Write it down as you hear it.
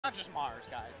not just Mars,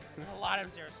 guys. There's a lot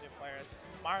of Zero Suit players.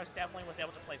 Mars definitely was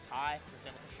able to place high, was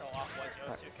able to show off what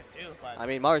Zero Suit can do. But I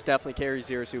mean, Mars definitely carries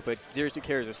Zero Suit, but Zero Suit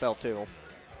carries herself too.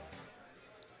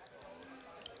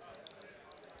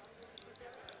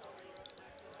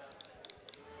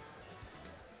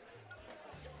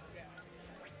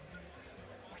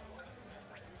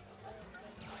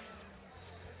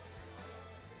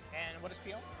 And what is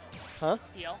PL? Huh?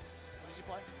 PL, what does he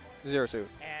play? Zero Suit.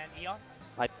 And Eon?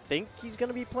 I think he's going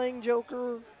to be playing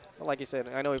Joker. Like you said,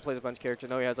 I know he plays a bunch of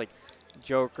characters. I know he has like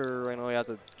Joker. I know he has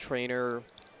a trainer.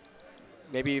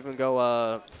 Maybe even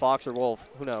go Fox or Wolf.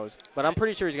 Who knows? But I'm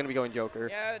pretty sure he's going to be going Joker.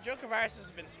 Yeah, the Joker virus has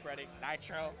been spreading.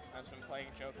 Nitro has been playing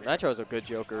Joker. Nitro's a good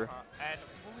Joker. And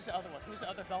what was the other one? Who's the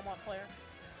other Belmont player?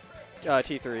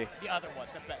 T3. The other one.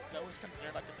 That was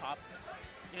considered like the top.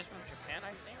 He was from Japan,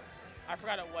 I think. I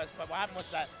forgot it was. But what happened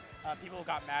was that people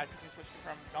got mad because he switched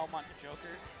from Belmont to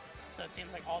Joker. So it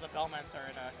seems like all the Belmonts are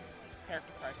in a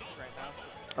character crisis right now.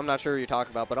 I'm not sure who you're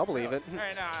talking about, but I'll believe it. All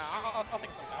right, I'll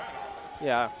think so.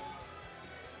 Yeah.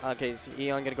 Okay, so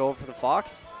Eon going to go for the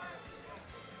Fox?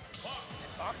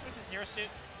 Fox versus Zero Suit.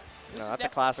 No, that's a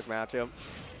classic matchup.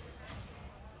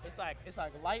 It's like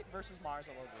Light versus Mars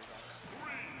all over again.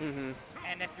 Mm-hmm.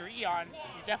 And if you're Eon,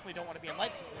 you definitely don't want to be in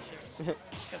Light's position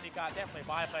because you got definitely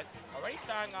by. But already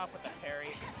starting off with the parry.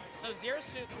 So Zero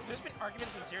Suit, there's been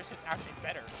arguments that Zero Suit's actually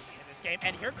better in this game.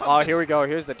 And here comes. Oh, here we go.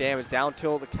 Here's the damage. Down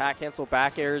tilt, the cat cancel,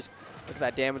 back airs. Look at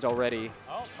that damage already.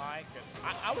 Oh my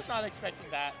goodness. I was not expecting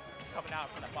that coming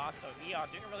out from the Fox. So Eon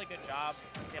doing a really good job.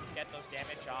 He's able to get those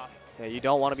damage off. Yeah, you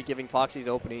don't want to be giving Fox these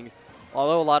openings.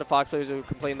 Although a lot of Fox players who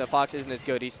complain that Fox isn't as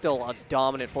good, he's still a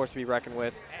dominant force to be reckoned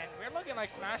with. And we're looking like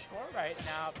Smash 4 right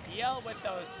now. PL with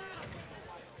those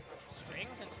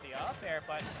strings into the up air,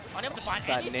 but unable to find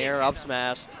anything. That nair up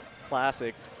smash.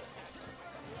 Classic.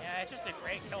 Yeah, it's just a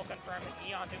great kill confirmed. And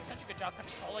Eon doing such a good job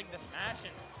controlling this match.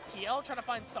 And PL trying to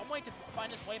find some way to find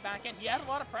his way back in. He had a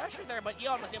lot of pressure there, but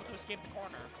Eon was able to escape the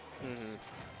corner. Mm-hmm.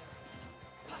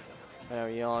 I know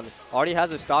Eon already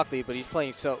has a stock lead, but he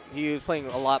was playing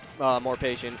a lot more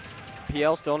patient.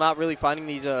 PL still not really finding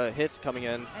these hits coming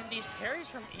in. And these parries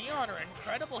from Eon are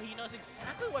incredible. He knows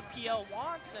exactly what PL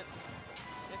wants, and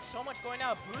it's so much going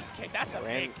out. Boost kick, that's a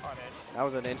big punish. That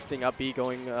was an interesting up B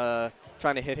going,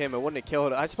 trying to hit him. It wouldn't have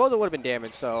killed. I suppose it would have been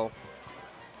damage, so.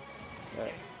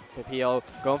 PL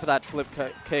going for that flip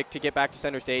kick to get back to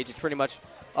center stage. It's pretty much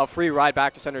a free ride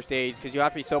back to center stage because you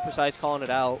have to be so precise calling it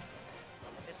out.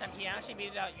 This time he actually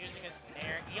beat it out using his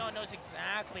nair. Eon knows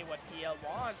exactly what PL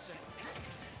wants.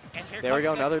 And here there we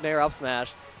go, another nair up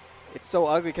smash. It's so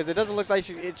ugly because it doesn't look like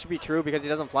it should be true because he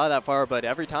doesn't fly that far, but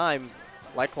every time,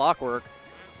 like clockwork.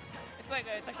 It's like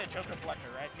the Joker blunder,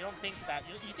 right? You don't think that.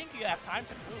 You think you have time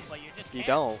to move, but you just can't.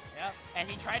 You don't. Yeah.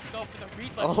 And he tried to go for the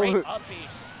read, but great up B.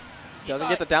 Doesn't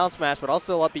get the down smash, but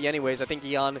also up B anyways. I think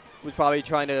Eon was probably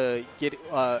trying to get,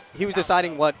 he was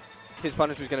deciding what his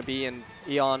punish was going to be, and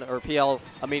Eon, or PL,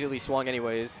 immediately swung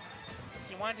anyways.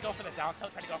 He wanted to go for the down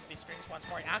tilt, try to go for these strings once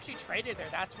more. He actually traded there.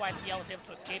 That's why PL was able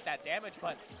to escape that damage,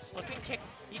 but flipping kick,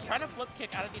 he's trying to flip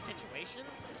kick out of these situations,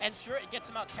 and sure, it gets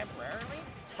him out temporarily,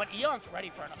 but Eon's ready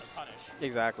for another punish.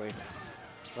 Exactly.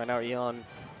 Right now, Eon,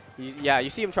 yeah, you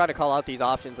see him try to call out these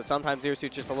options, but sometimes Zero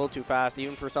Suit's just a little too fast,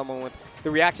 even for someone with the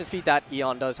reaction speed that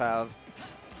Eon does have.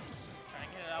 Trying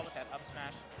to get it out with that up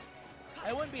smash.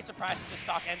 I wouldn't be surprised if the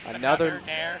stock ends with another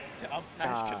nair to up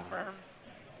smash confirm.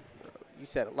 You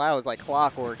said it loud, it was like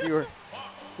clockwork. You were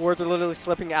words are literally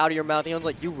slipping out of your mouth. Eon's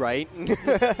like, you right?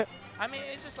 I mean,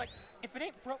 it's just like, if it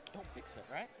ain't broke, don't fix it,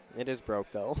 right? It is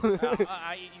broke, though. You kind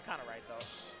of right, though.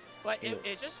 But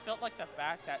it just felt like the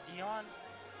fact that Eon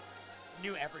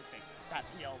knew everything that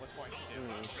PL was going to do.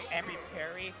 Every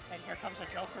parry, and here comes a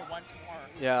Joker once more.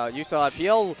 Yeah, you saw it.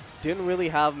 PL didn't really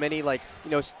have many, like,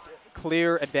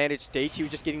 clear advantage states. He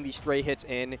was just getting these stray hits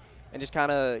in and just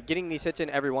kind of getting these hits in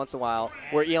every once in a while.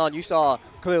 Where Eon, you saw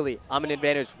clearly, I'm an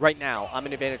advantage right now. I'm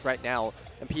an advantage right now.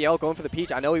 And PL going for the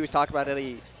Peach. I know he was talking about it.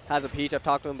 He has a Peach. I've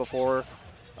talked to him before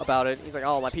about it. He's like,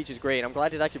 oh, my Peach is great. I'm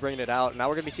glad he's actually bringing it out. And now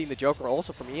we're going to be seeing the Joker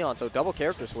also from Eon, so double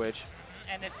character switch.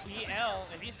 And if PL,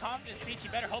 if he's confident in Peach, you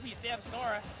better hope he saves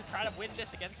Sora to try to win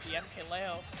this against the MK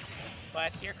Leo.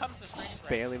 But here comes the strings.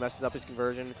 Barely messes up his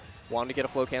conversion. Wanted to get a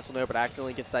flow cancel there, but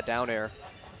accidentally gets that down air.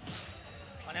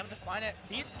 Unable to find it.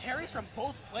 These parries from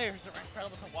both players are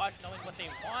incredible to watch, knowing what they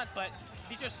want, but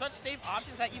these are such safe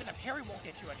options that even a parry won't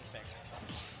get you anything.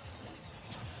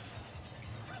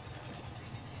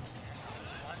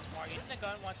 Once more, using the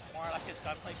gun once more, like his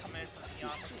gunplay coming in from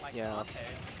Eon, like Dante.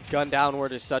 Gun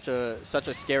downward is such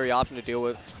a scary option to deal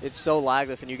with. It's so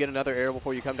lagless, and you get another air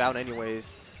before you come down anyways.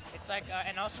 It's like,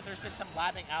 and also there's been some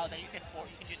labbing out that you can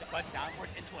do the gun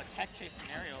downwards into a tech chase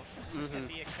scenario. This could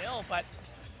be a kill, but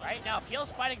right now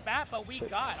PL's fighting back, but we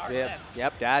got Arsene.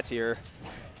 Yep, Dad's here.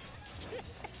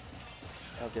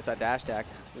 Oh, gets that dash attack.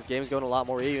 This game's going a lot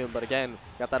more even, but again,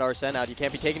 got that Arsene out. You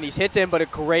can't be taking these hits in, but a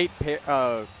great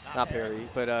not parry,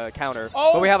 but counter.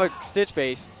 Oh! But we have a Stitch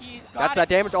face. That's that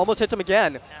damage. Almost hits him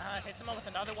again. Hits him with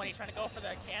another one. He's trying to go for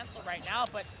the cancel right now,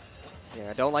 but yeah,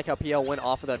 I don't like how PL went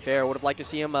off of that fair. Would have liked to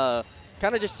see him kind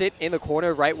of just sit in the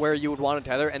corner right where you would want to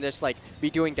tether and just like be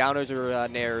doing downers or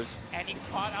nairs. And he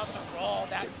caught out the roll.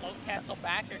 That float cancel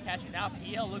back here catching out.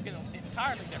 PL looking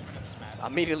entirely different in this match.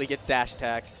 Immediately gets dash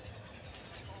attack.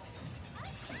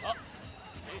 Oh,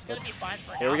 he's going to be fine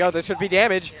for now. Here we go. This should be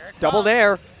damage. Double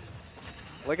nair.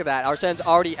 Look at that. Arsene's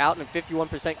already out and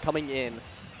 51% coming in.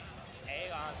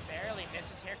 Barely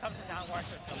misses. Here comes a downward.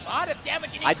 A lot of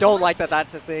damage. I don't like that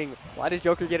that's a thing. Why does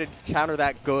Joker get a counter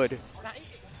that good?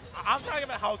 I'm talking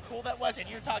about how cool that was, and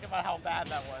you're talking about how bad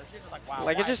that was. You're just like, wow.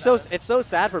 Like, it's so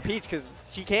sad for Peach because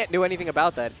she can't do anything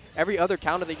about that. Every other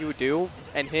counter that you would do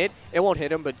and hit, it won't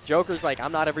hit him, but Joker's like,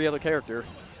 I'm not every other character.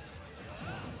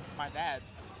 It's my bad.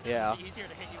 Yeah. It's easier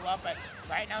to hit you up, but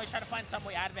right now he's trying to find some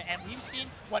way out of it, and we've seen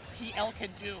what PL can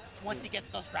do once he gets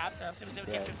those grab setups. He was able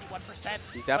to get 51%.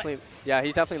 He's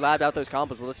definitely labbed out those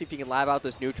combos, but let's see if he can lab out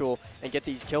this neutral and get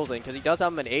these kills in, because he does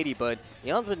have him at 80, but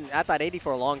Eon's been at that 80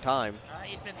 for a long time.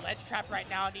 He's been ledge trapped right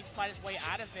now, and he's find his way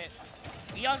out of it.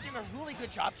 Eon's doing a really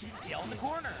good job keeping PL in the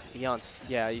corner.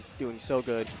 He's doing so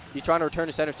good. He's trying to return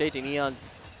to center stage, and Eon's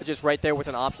just right there with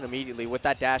an option immediately with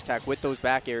that dash attack, with those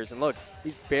back airs. And look,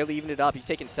 he's barely evened it up. He's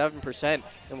taken 7%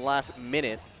 in the last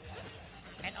minute.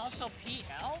 And also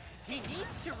PL, he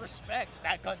needs to respect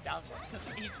that gun downwards because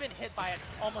he's been hit by it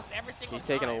almost every single time. He's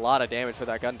taken a lot of damage for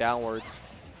that gun downwards.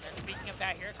 And speaking of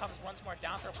that, here comes once more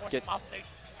down throw, force off stage.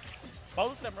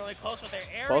 Both of them really close with their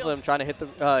aerials. Both of them trying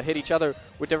to hit each other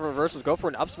with different reversals. Go for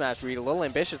an up smash read. A little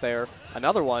ambitious there.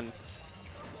 Another one.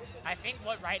 I think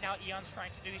what right now Eon's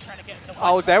trying to do, he's trying to get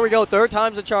the there we go. Third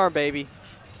time's a charm, baby.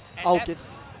 And gets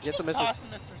some misses.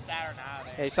 Mr. Saturn out of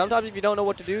there. Hey, sometimes if you don't know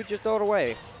what to do, just throw it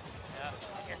away. Yeah.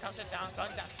 Here comes a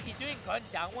gun down. He's doing gun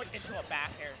downwards into a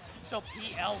back air. So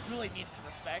PL really needs to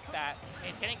respect that. And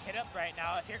he's getting hit up right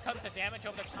now. Here comes the damage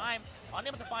over the time.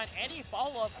 Unable to find any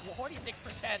follow-up.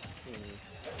 46%.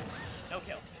 No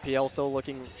kill. PL still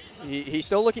looking, he's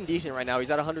still looking decent right now. He's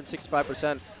at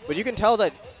 165%. But you can tell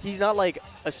that he's not like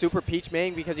a super Peach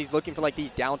main because he's looking for like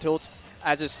these down tilts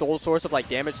as his sole source of like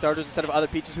damage starters instead of other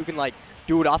Peaches who can like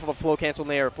do it off of a flow cancel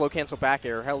nair, flow cancel back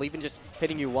air, hell, even just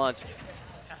hitting you once.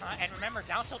 And remember,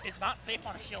 down tilt is not safe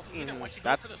on a shield either once you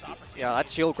go for those opportunities. Yeah,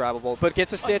 that's shield grabbable, but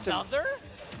gets a stitch. Another?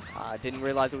 I didn't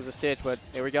realize it was a stitch, but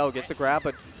there we go. Gets the grab,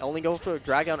 but only go for a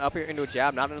drag down up here into a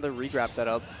jab, not another re-grab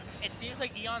setup. It seems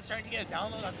like Eon's starting to get a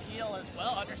download on PL as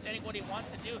well, understanding what he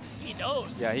wants to do. He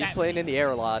knows. Yeah, he's playing in the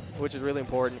air a lot, which is really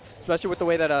important, especially with the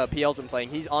way that PL's been playing.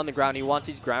 He's on the ground. He wants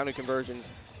these grounded conversions.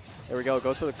 There we go.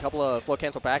 Goes for a couple of flow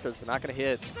cancel backers, but not going to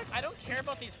hit. He's like, I don't care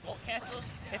about these flow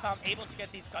cancels if I'm able to get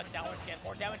these gun downwards, get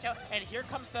more damage out. And here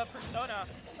comes the Persona.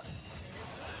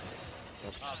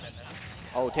 Oh, goodness.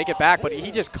 Oh, take it back, but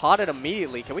he just caught it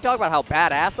immediately. Can we talk about how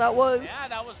badass that was? Yeah,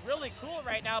 that was really cool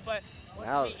right now, but what's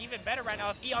going to be even better right now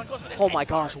if Eon goes for this. Oh my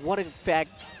gosh, what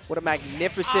a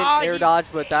magnificent air dodge,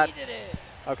 but that.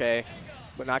 Okay.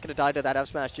 But not going to die to that F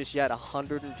smash just yet.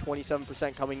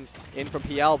 127% coming in from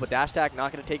PL, but dash attack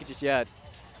not going to take it just yet.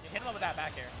 You hit him up with that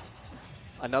back air.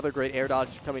 Another great air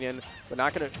dodge coming in, but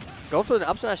not going to go for the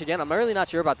up smash again. I'm really not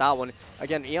sure about that one.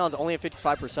 Again, Eon's only at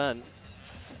 55%.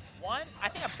 I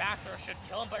think a back throw should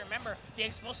kill him, but remember the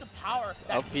explosive power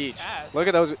that Peach has. Look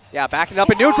at those. Yeah, backing up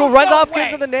in neutral, runs off,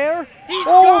 gives for the nair.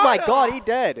 Oh my god, he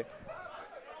dead.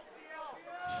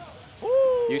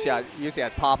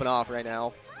 UCI's popping off right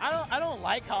now. I don't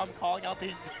like how I'm calling out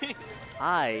these things.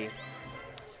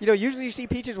 Usually you see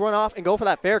Peaches run off and go for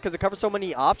that fair because it covers so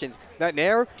many options. That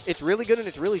nair, it's really good and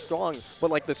it's really strong, but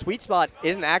like the sweet spot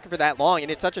isn't active for that long, and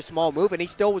it's such a small move, and he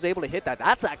still was able to hit that.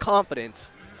 That's that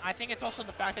confidence. I think it's also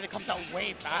the fact that it comes out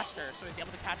way faster, so he's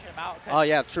able to catch him out. Oh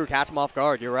yeah, true. Catch him off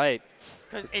guard. You're right.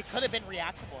 Because it could have been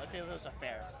reactable if it was a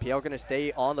fair. PL going to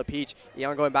stay on the Peach.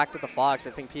 Eon going back to the Fox.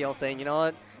 I think PL saying, you know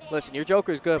what? Listen, your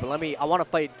Joker's good, but I want to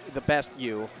fight the best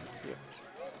you.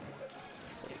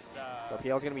 So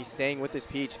PL's going to be staying with this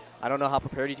Peach. I don't know how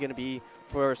prepared he's going to be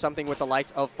for something with the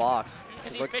likes of Fox.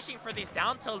 Because he's fishing for these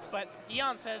down tilts, but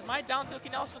Eon says, my down tilt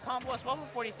can also combo as well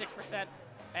for 46%.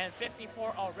 And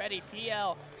 54 already.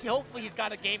 PL, hopefully he's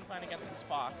got a game plan against this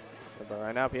Fox. But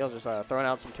right now, PL's just throwing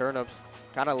out some turnips.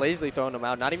 Kind of lazily throwing them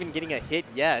out. Not even getting a hit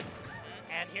yet.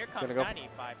 And here comes 95%. Gonna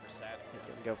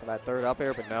go for that third up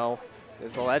air, but no. This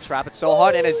is the ledge trap. It's so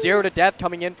hard, and a 0 to death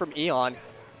coming in from Eon.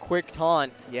 Quick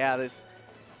taunt. Yeah, this.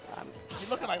 He's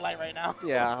looking like light right now.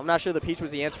 Yeah, I'm not sure the Peach was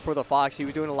the answer for the Fox. He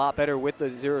was doing a lot better with the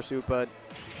Zero Suit, but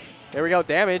there we go,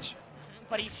 damage.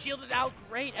 But he shielded out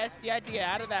great SDI to get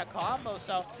out of that combo,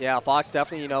 so. Yeah, Fox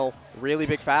definitely, you know, really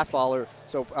big fastballer.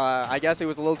 So I guess it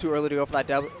was a little too early to go for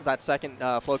that second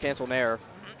flow cancel nair.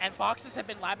 And Foxes have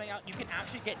been labbing out. You can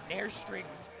actually get nair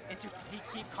strings and to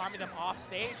keep calming them off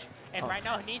stage. And right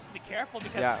now he needs to be careful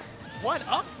because one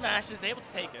up smash is able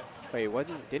to take it. Wait,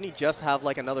 didn't he just have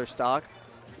like another stock?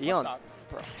 Eon's. Stock?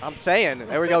 I'm saying,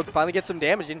 there we go. Finally get some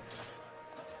damage in.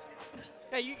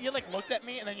 Yeah, you like looked at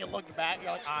me and then you looked back.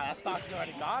 You're like, that stock's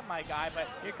already gone, my guy. But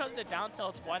here comes the down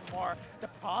tilt. It's one more. The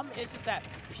problem is that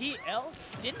PL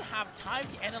didn't have time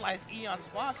to analyze Eon's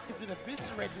Fox because it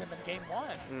eviscerated him in game 1.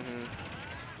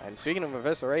 And speaking of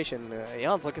evisceration,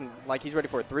 Eon's looking like he's ready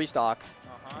for a 3-stock.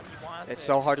 He wants It's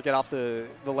so hard to get off the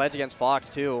ledge against Fox,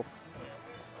 too.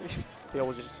 PL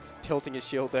was just tilting his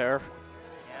shield there.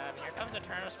 Yeah, here comes the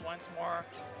Eternus once more.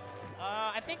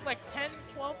 I think like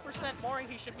 10-12% more,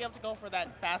 he should be able to go for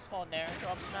that fast fall nair into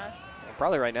up smash.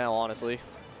 Probably right now, honestly.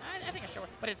 I think I should,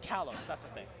 but it's Kalos, that's the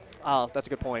thing. Oh, that's a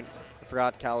good point. I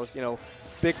forgot Kalos, you know,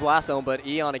 big blast zone, but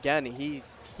Eon again,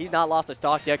 he's not lost a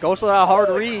stock yet. Goes for that hard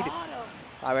read.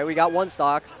 All right, we got 1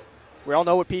 stock. We all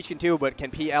know what Peach can do, but can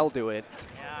PL do it?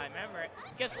 Yeah, I remember it.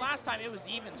 Because last time it was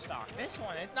even stock. This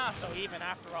one, it's not so even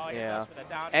after all. Yeah. With a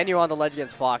down And you're on the ledge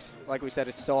against Fox. Like we said,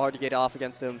 it's so hard to get off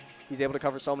against him. He's able to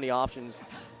cover so many options.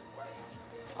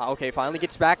 Okay, finally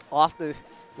gets back off the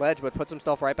ledge, but puts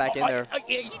himself right back in there.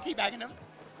 Yeah, he teabagging him.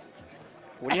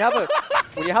 When you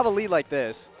have a lead like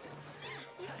this.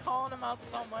 He's calling him out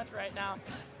so much right now.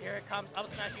 Here it comes. Up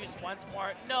smash use once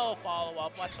more. No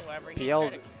follow-up whatsoever.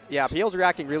 PL's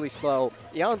reacting really slow.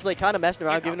 Eon's like kind of messing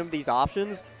around, giving him these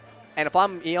options. And if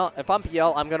I'm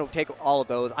PL, I'm gonna take all of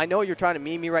those. I know you're trying to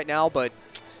meme me right now, but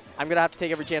I'm gonna have to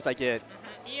take every chance I get.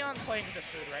 Eon's playing with this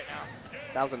food right now.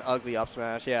 That was an ugly up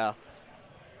smash, yeah.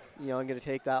 Eon gonna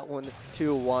take that one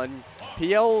 2-1.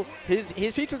 PL, his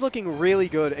Peach was looking really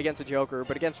good against the Joker,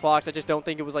 but against Fox, I just don't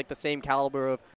think it was like the same caliber of